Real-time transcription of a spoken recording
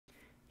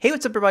Hey,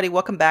 what's up everybody?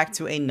 Welcome back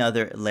to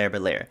another Layer by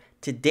Layer.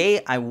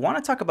 Today I want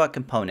to talk about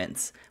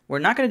components. We're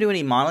not going to do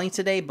any modeling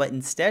today, but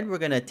instead we're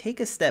going to take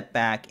a step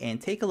back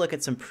and take a look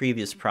at some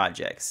previous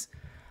projects.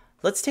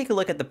 Let's take a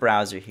look at the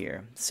browser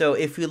here. So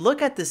if we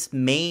look at this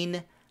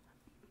main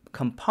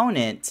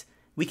component,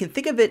 we can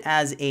think of it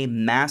as a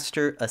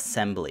master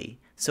assembly.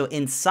 So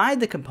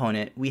inside the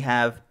component we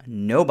have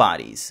no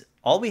bodies.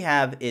 All we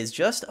have is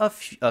just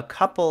a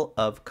couple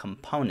of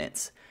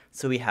components.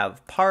 So we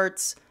have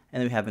parts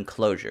and then we have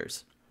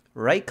enclosures.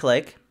 Right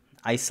click,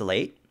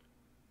 isolate.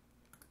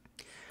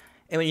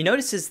 And what you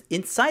notice is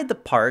inside the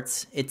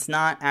parts, it's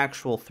not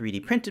actual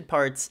 3D printed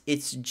parts,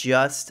 it's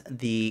just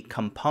the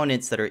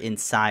components that are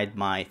inside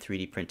my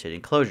 3D printed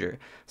enclosure.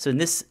 So in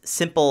this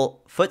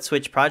simple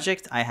Footswitch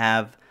project, I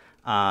have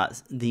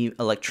the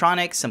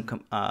electronics,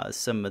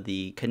 some of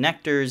the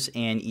connectors,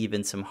 and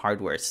even some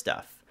hardware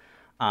stuff.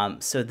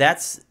 So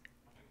that's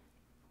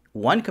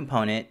one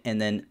component,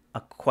 and then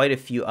quite a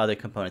few other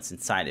components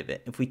inside of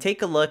it. If we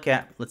take a look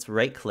at, let's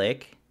right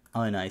click,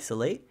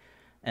 unisolate,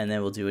 and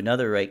then we'll do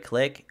another right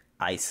click,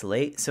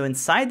 isolate. So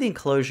inside the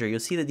enclosure, you'll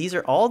see that these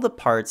are all the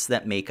parts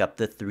that make up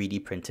the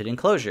 3D printed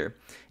enclosure.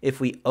 If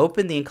we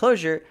open the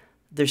enclosure,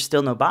 there's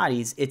still no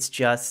bodies, it's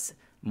just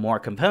more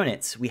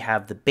components. We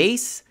have the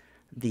base,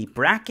 the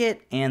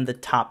bracket, and the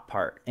top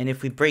part. And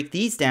if we break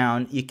these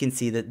down, you can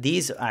see that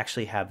these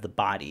actually have the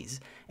bodies.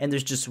 And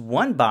there's just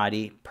one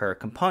body per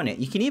component.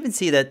 You can even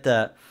see that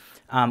the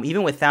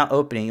even without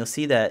opening, you'll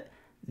see that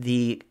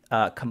the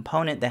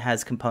component that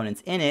has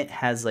components in it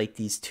has like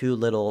these two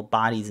little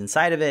bodies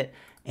inside of it,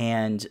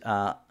 and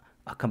a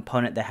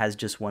component that has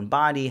just one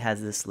body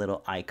has this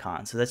little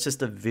icon. So that's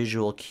just a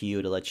visual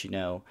cue to let you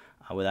know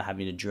without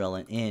having to drill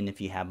it in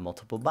if you have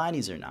multiple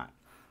bodies or not.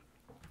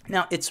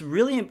 Now, to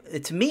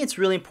me, it's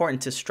really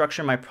important to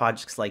structure my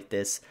projects like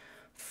this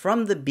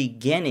from the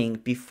beginning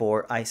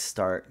before I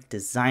start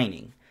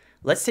designing.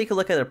 Let's take a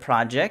look at a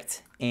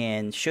project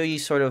and show you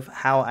sort of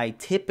how I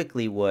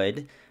typically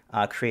would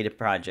create a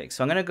project.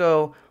 So I'm going to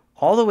go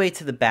all the way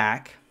to the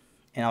back,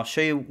 and I'll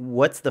show you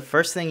what's the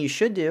first thing you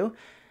should do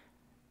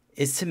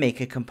is to make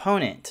a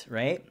component,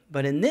 right?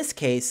 But in this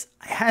case,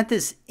 I had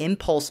this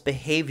impulse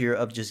behavior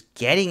of just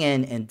getting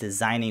in and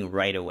designing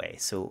right away.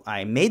 So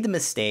I made the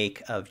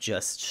mistake of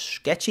just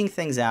sketching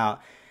things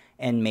out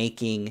and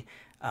making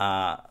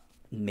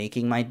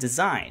my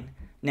design.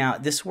 Now,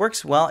 this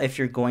works well if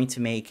you're going to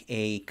make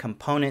a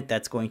component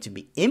that's going to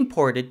be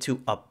imported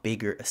to a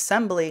bigger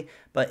assembly,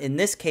 but in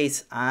this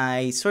case,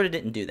 I sort of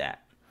didn't do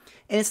that.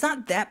 And it's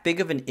not that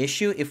big of an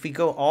issue if we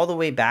go all the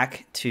way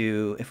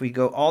to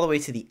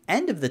the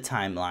end of the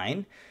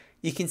timeline.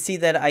 You can see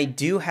that I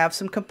do have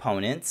some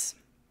components.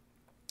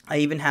 I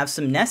even have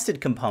some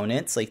nested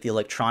components, like the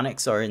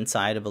electronics are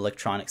inside of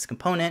electronics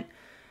component,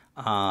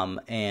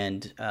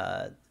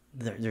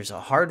 there's a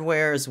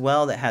hardware as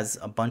well that has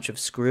a bunch of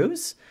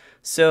screws.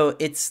 So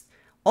it's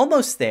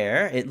almost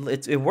there.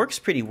 It works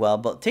pretty well,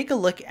 but take a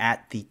look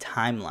at the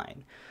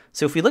timeline.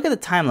 So if we look at the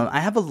timeline,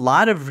 I have a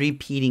lot of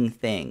repeating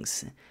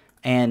things.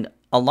 And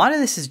a lot of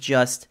this is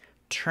just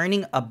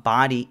turning a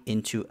body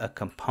into a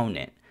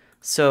component.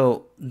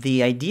 So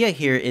the idea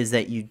here is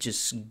that you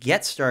just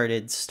get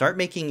started, start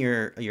making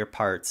your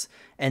parts,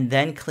 and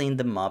then clean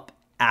them up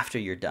after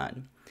you're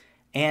done.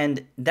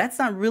 And that's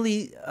not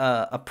really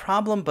a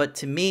problem, but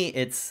to me,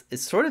 it's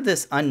sort of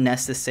this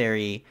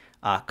unnecessary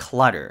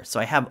clutter. So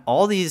I have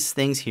all these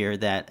things here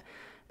that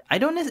whoa,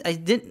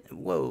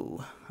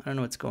 I don't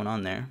know what's going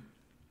on there.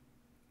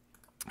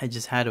 I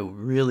just had a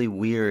really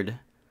weird,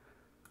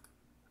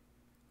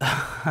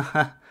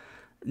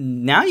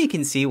 now you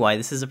can see why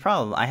this is a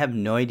problem. I have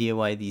no idea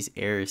why these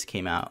errors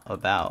came out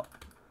about.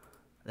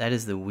 That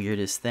is the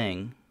weirdest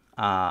thing.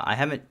 I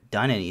haven't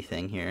done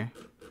anything here.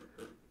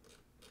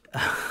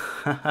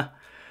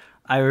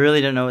 I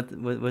really don't know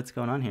what's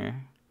going on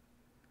here.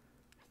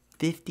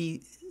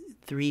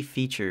 53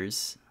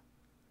 features.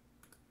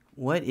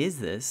 What is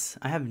this?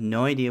 I have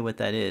no idea what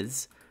that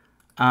is.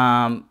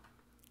 I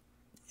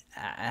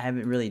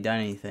haven't really done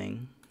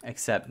anything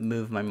except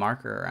move my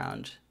marker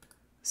around.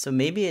 So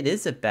maybe it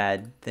is a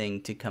bad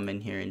thing to come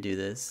in here and do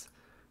this.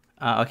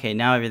 Okay,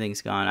 now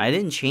everything's gone. I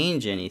didn't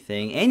change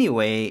anything.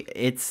 Anyway,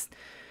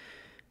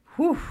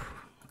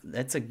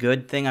 that's a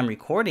good thing I'm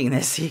recording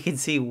this so you can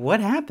see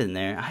what happened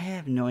there. I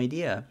have no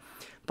idea.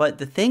 But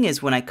the thing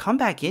is, when I come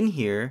back in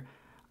here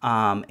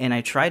and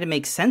I try to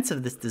make sense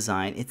of this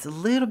design, it's a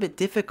little bit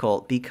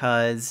difficult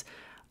because,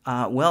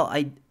 well,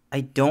 I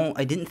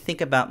didn't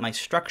think about my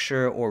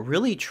structure or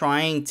really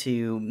trying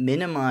to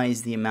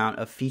minimize the amount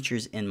of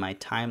features in my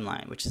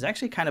timeline, which is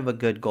actually kind of a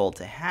good goal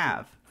to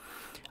have.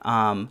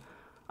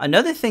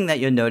 Another thing that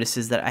you'll notice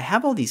is that I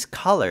have all these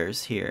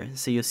colors here.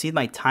 So you'll see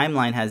my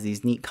timeline has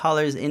these neat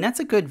colors, and that's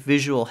a good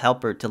visual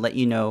helper to let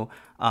you know,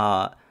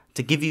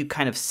 to give you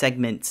kind of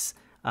segments,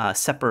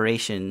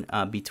 separation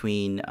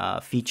between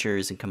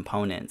features and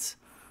components.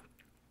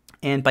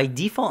 And by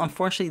default,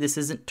 unfortunately, this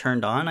isn't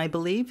turned on, I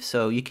believe.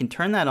 So you can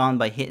turn that on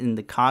by hitting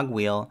the cog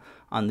wheel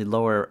on the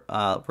lower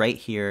right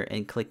here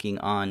and clicking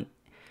on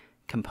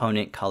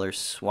Component Color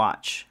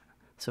Swatch.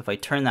 So if I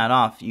turn that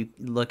off, you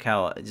look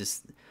how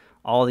just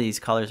all these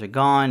colors are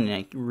gone, and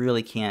I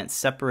really can't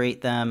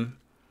separate them.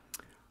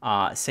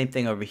 Same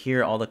thing over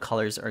here, all the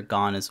colors are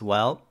gone as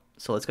well.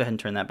 So let's go ahead and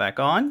turn that back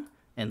on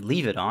and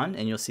leave it on,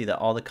 and you'll see that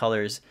all the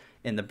colors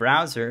in the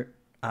browser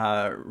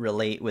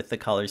relate with the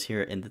colors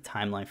here in the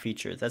timeline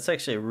feature. That's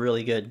actually a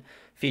really good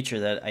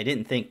feature that I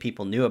didn't think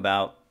people knew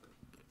about,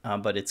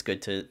 but it's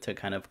good to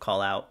kind of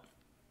call out.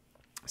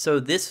 So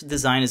this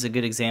design is a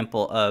good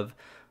example of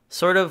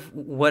sort of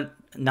what,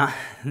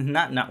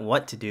 not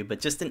what to do,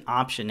 but just an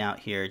option out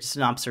here, just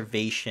an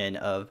observation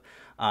of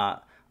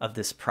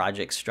this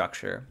project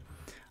structure.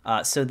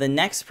 So the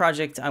next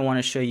project I want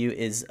to show you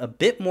is a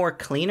bit more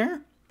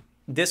cleaner.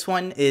 This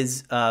one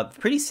is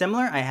pretty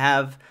similar. I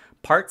have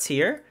parts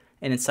here,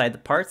 and inside the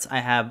parts I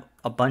have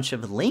a bunch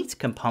of linked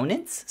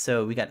components.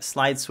 So we got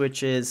slide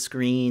switches,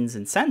 screens,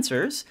 and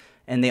sensors,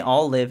 and they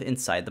all live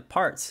inside the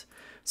parts.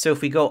 So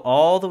if we go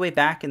all the way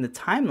back in the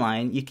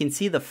timeline, you can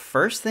see the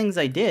first things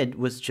I did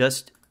was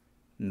just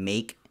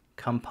make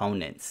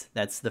components.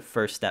 That's the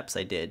first steps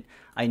I did.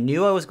 I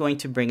knew I was going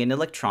to bring in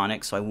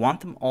electronics, so I want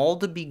them all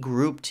to be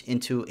grouped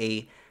into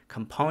a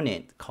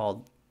component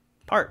called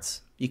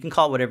parts. You can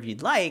call it whatever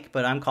you'd like,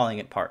 but I'm calling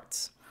it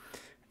parts.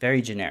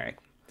 Very generic.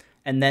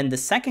 And then the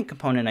second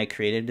component I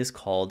created is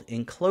called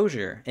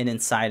enclosure. And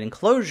inside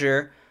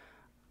enclosure,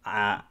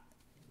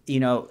 you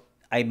know,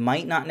 I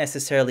might not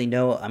necessarily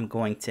know I'm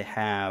going to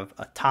have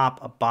a top,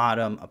 a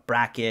bottom, a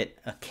bracket,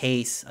 a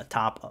case, a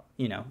top,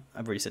 you know,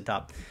 I've already said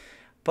top.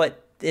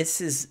 But this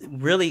is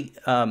really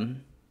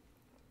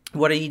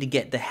what I need to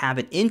get the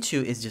habit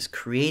into is just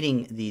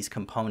creating these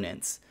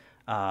components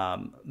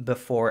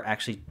before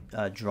actually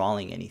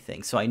drawing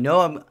anything. So I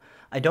know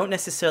I don't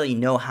necessarily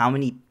know how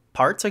many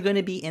parts are going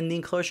to be in the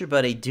enclosure,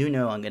 but I do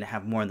know I'm going to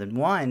have more than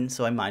one,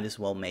 so I might as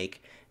well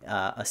make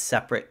a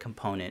separate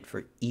component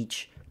for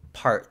each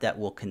part that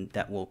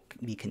will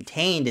be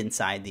contained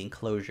inside the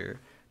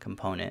enclosure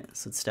component.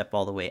 So let's step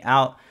all the way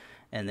out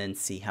and then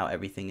see how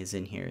everything is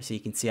in here. So you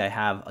can see I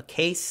have a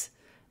case,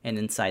 and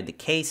inside the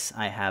case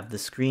I have the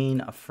screen,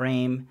 a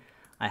frame,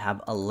 I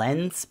have a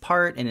lens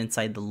part, and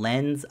inside the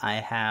lens I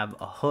have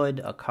a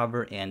hood, a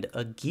cover, and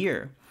a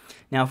gear.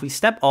 Now if we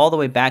step all the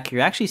way back here,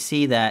 you actually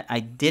see that I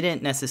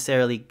didn't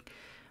necessarily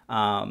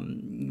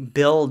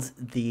build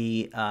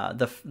the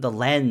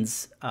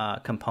lens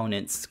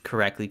components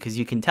correctly, because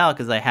you can tell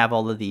because I have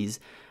all of these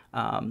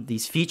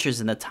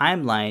features in the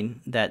timeline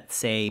that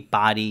say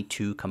body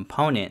to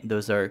component.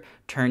 Those are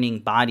turning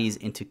bodies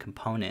into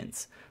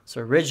components.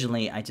 So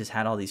originally I just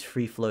had all these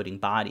free floating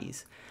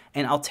bodies,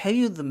 and I'll tell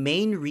you the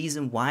main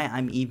reason why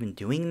I'm even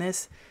doing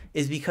this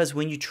is because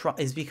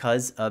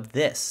because of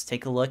this.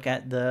 Take a look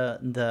at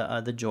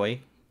the joy.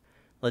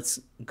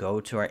 Let's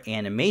go to our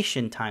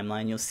animation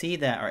timeline. You'll see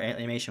that our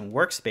animation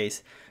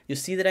workspace, you'll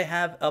see that I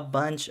have a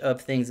bunch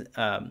of things,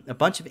 a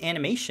bunch of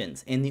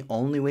animations. And the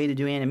only way to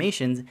do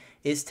animations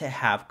is to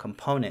have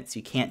components.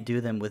 You can't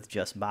do them with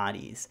just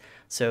bodies.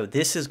 So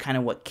this is kind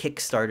of what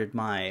kickstarted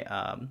my,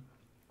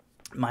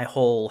 my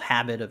whole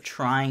habit of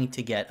trying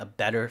to get a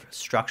better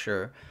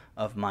structure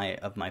of my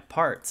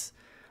parts.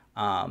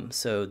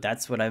 So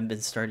that's what I've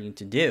been starting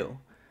to do.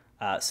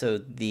 So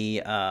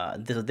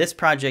this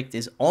project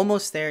is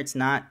almost there. It's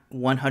not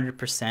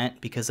 100%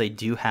 because I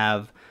do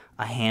have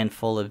a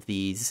handful of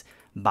these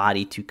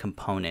body to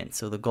components.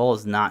 So the goal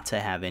is not to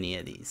have any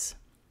of these.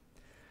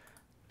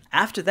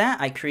 After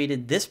that, I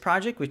created this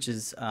project, which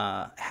is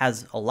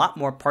has a lot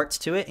more parts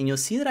to it. And you'll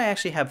see that I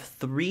actually have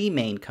three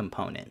main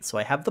components. So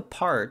I have the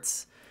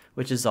parts,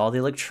 which is all the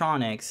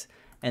electronics,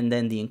 and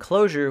then the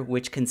enclosure,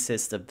 which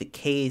consists of the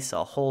case,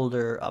 a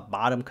holder, a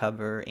bottom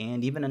cover,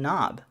 and even a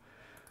knob.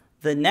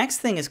 The next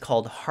thing is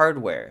called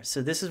hardware.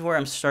 So this is where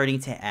I'm starting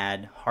to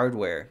add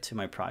hardware to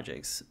my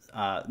projects.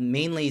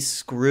 Mainly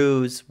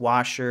screws,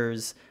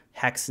 washers,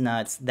 hex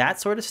nuts, that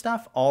sort of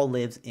stuff all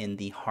lives in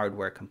the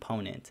hardware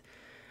component.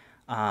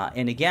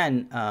 And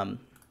again,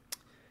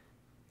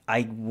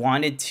 I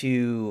wanted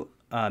to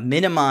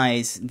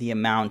minimize the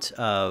amount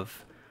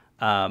of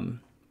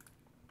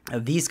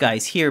these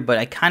guys here, but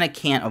I kind of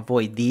can't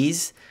avoid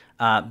these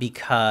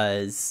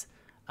because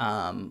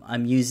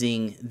I'm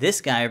using this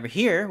guy over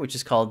here, which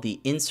is called the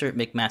Insert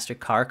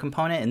Mcmaster-Carr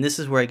component, and this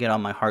is where I get all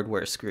my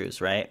hardware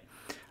screws, right?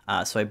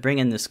 So I bring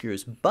in the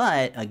screws,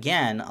 but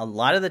again, a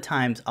lot of the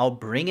times I'll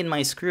bring in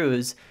my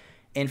screws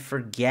and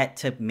forget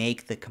to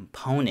make the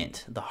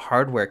component, the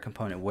hardware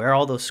component, where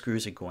all those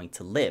screws are going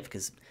to live,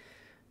 because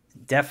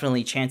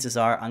definitely chances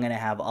are I'm going to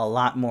have a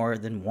lot more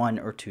than one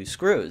or two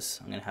screws.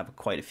 I'm going to have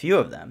quite a few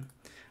of them.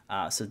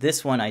 So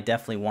this one, I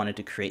definitely wanted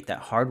to create that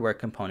hardware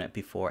component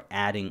before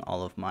adding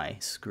all of my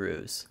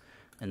screws.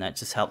 And that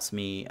just helps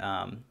me,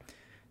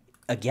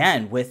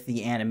 again, with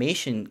the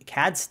animation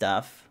CAD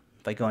stuff.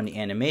 If I go into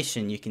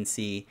animation, you can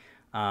see,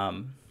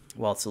 well,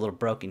 it's a little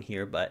broken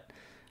here, but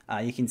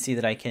you can see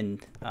that I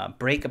can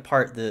break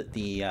apart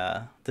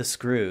the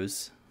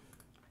screws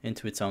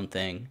into its own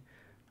thing.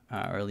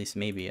 Or at least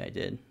maybe I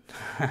did.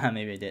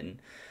 Maybe I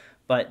didn't.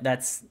 But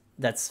that's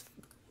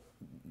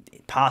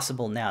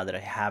possible now that I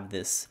have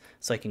this,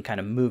 so I can kind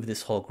of move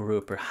this whole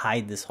group or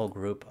hide this whole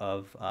group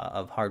of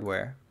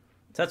hardware.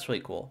 So that's really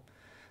cool.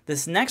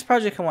 This next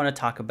project I want to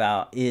talk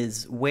about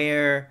is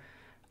where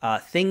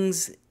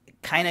things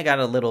kind of got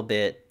a little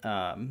bit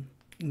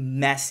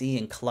messy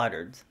and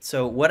cluttered.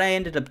 So what I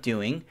ended up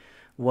doing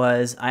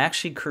was I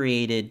actually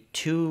created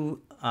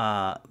two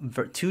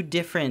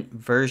different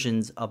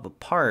versions of a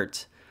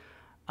part,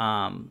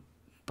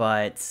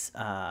 but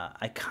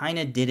I kind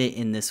of did it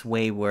in this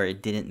way where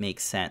it didn't make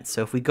sense.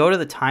 So if we go to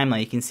the timeline,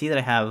 you can see that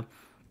I have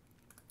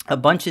a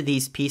bunch of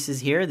these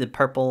pieces here, the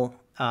purple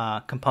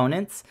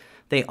components.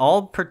 They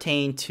all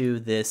pertain to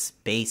this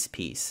base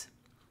piece.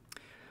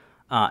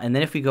 And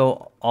then if we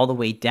go all the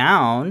way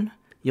down,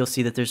 you'll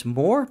see that there's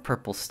more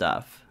purple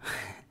stuff.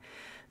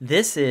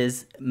 This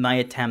is my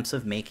attempts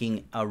of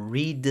making a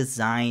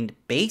redesigned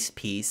base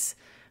piece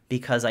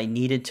because I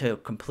needed to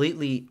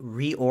completely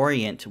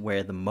reorient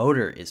where the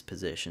motor is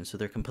positioned. So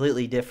they're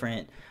completely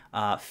different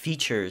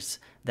features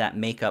that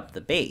make up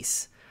the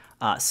base.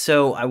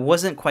 So I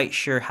wasn't quite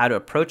sure how to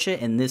approach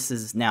it, and this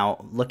is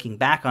now, looking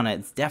back on it,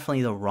 it's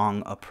definitely the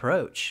wrong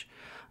approach.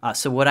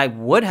 So what I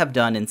would have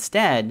done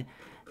instead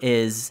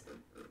is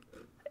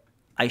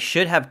I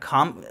should have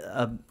come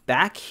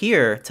back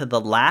here to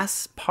the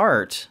last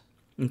part.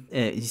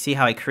 You see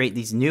how I create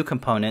these new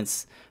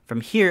components. From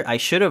here, I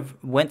should have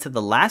went to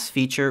the last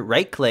feature,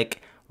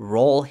 right-click,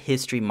 roll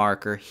history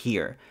marker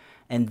here.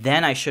 And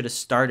then I should have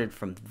started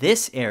from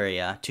this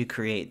area to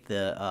create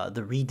the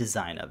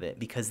redesign of it,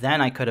 because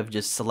then I could have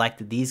just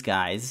selected these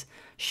guys,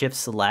 shift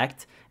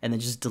select, and then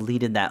just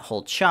deleted that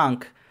whole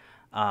chunk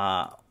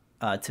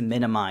to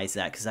minimize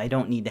that, because I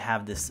don't need to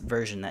have this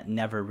version that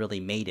never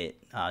really made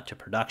it to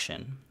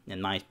production,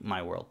 in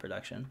my world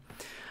production.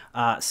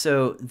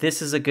 So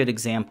this is a good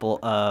example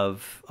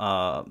of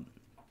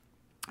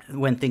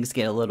when things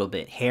get a little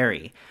bit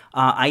hairy.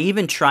 I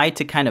even tried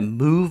to kind of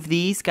move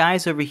these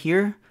guys over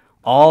here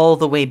all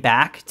the way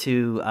back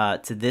to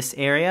this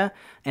area,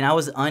 and I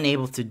was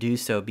unable to do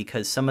so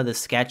because some of the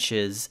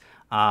sketches,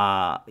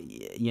 some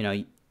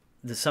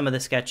of the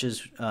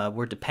sketches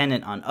were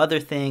dependent on other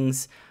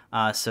things,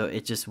 so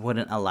it just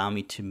wouldn't allow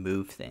me to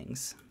move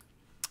things.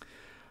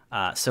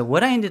 So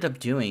what I ended up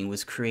doing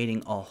was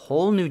creating a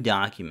whole new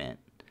document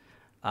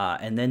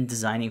and then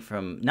designing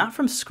not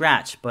from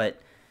scratch, but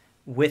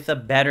with a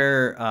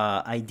better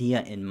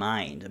idea in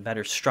mind, a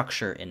better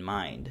structure in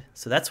mind.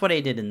 So that's what I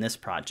did in this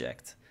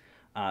project.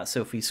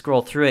 So if we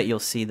scroll through it, you'll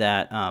see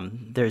that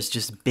there's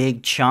just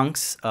big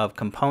chunks of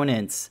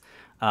components,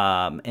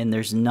 and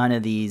there's none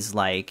of these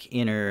like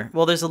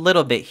well, there's a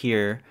little bit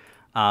here,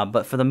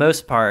 but for the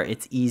most part,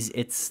 it's easy.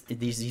 It's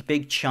these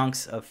big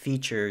chunks of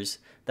features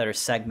that are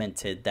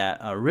segmented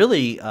that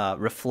really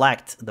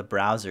reflect the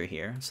browser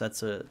here. So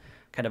that's a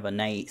kind of a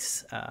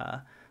nice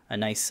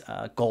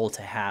goal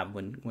to have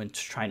when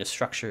trying to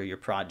structure your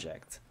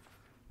project.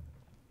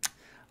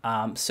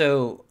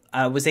 So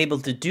I was able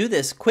to do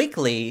this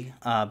quickly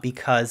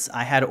because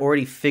I had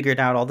already figured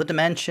out all the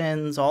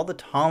dimensions, all the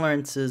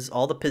tolerances,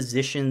 all the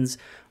positions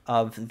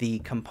of the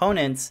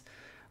components.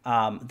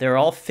 They're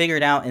all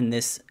figured out in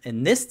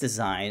this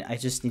design. I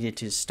just needed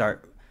to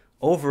start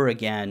over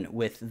again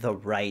with the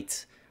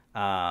right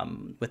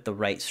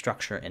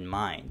structure in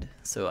mind.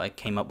 So I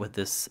came up with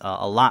this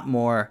a lot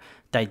more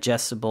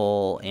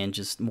digestible and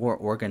just more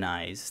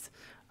organized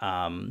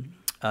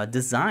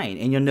design.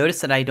 And you'll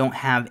notice that I don't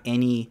have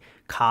any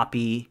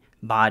copy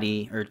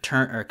body or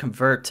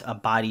convert a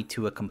body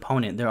to a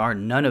component. There are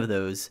none of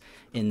those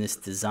in this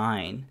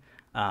design,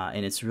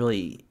 and it's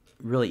really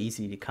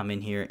easy to come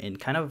in here and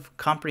kind of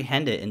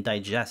comprehend it and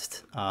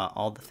digest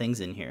all the things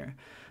in here.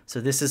 So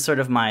this is sort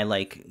of my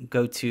like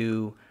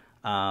go-to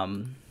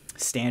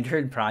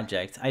standard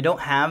project. I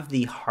don't have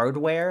the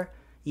hardware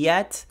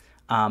yet,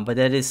 but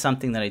that is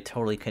something that I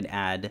totally could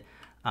add,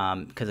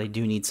 because I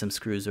do need some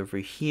screws over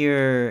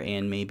here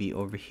and maybe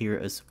over here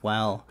as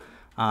well.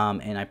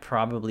 And I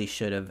probably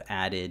should have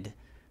added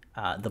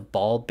the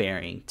ball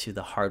bearing to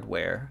the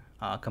hardware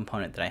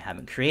component that I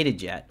haven't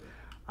created yet.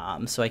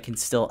 So I can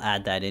still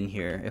add that in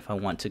here if I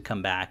want to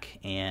come back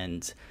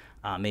and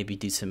maybe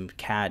do some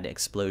CAD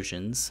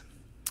explosions.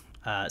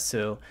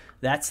 So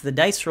that's the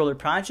dice roller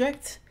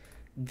project.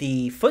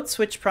 The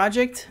Footswitch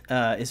project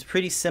is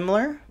pretty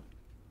similar.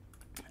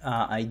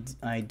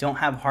 I don't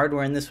have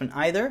hardware in this one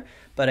either,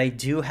 but I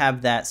do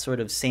have that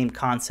sort of same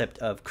concept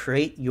of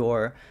create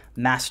your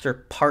master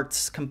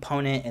parts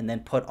component and then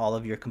put all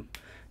of your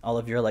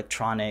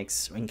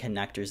electronics and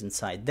connectors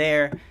inside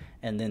there,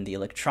 and then the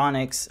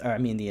electronics, or I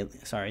mean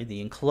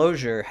the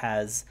enclosure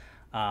has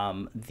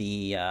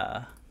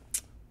the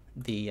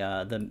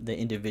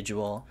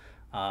individual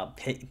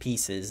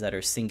pieces that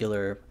are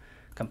singular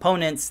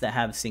components that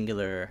have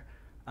singular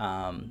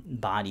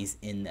bodies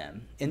in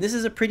them. And this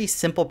is a pretty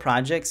simple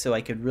project, so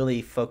I could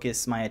really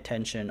focus my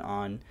attention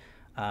on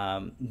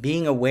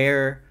being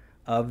aware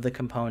of the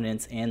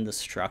components and the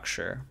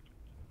structure.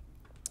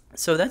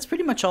 So that's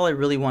pretty much all I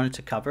really wanted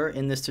to cover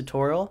in this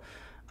tutorial.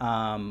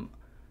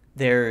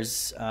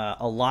 there's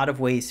a lot of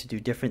ways to do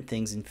different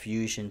things in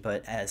Fusion,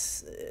 but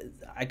as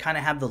I kind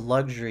of have the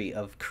luxury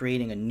of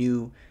creating a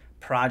new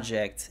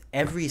project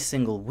every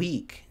single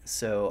week,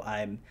 so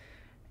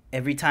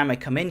every time I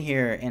come in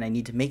here and I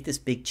need to make this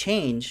big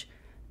change,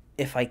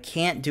 if I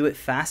can't do it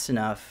fast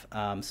enough,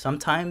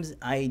 sometimes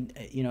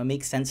it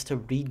makes sense to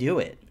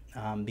redo it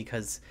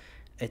because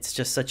it's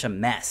just such a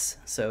mess.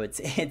 So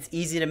it's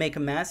easy to make a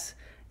mess.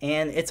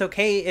 And it's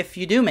okay if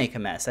you do make a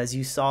mess. As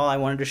you saw, I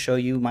wanted to show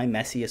you my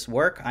messiest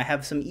work. I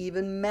have some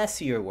even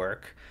messier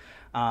work.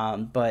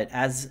 But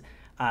as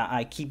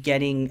I keep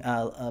getting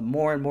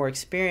more and more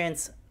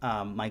experience,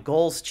 my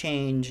goals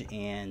change,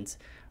 and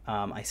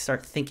I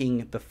start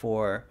thinking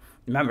before.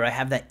 Remember, I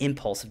have that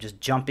impulse of just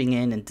jumping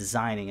in and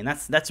designing, and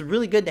that's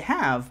really good to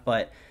have,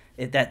 but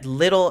that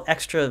little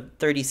extra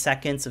 30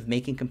 seconds of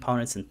making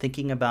components and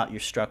thinking about your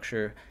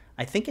structure,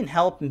 I think can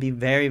help and be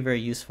very, very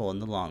useful in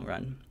the long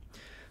run.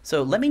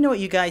 So let me know what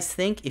you guys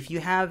think. If you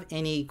have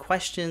any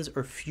questions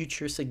or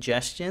future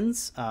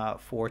suggestions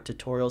for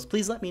tutorials,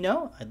 please let me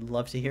know. I'd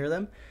love to hear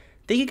them.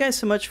 Thank you guys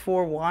so much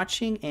for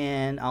watching,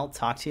 and I'll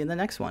talk to you in the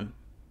next one.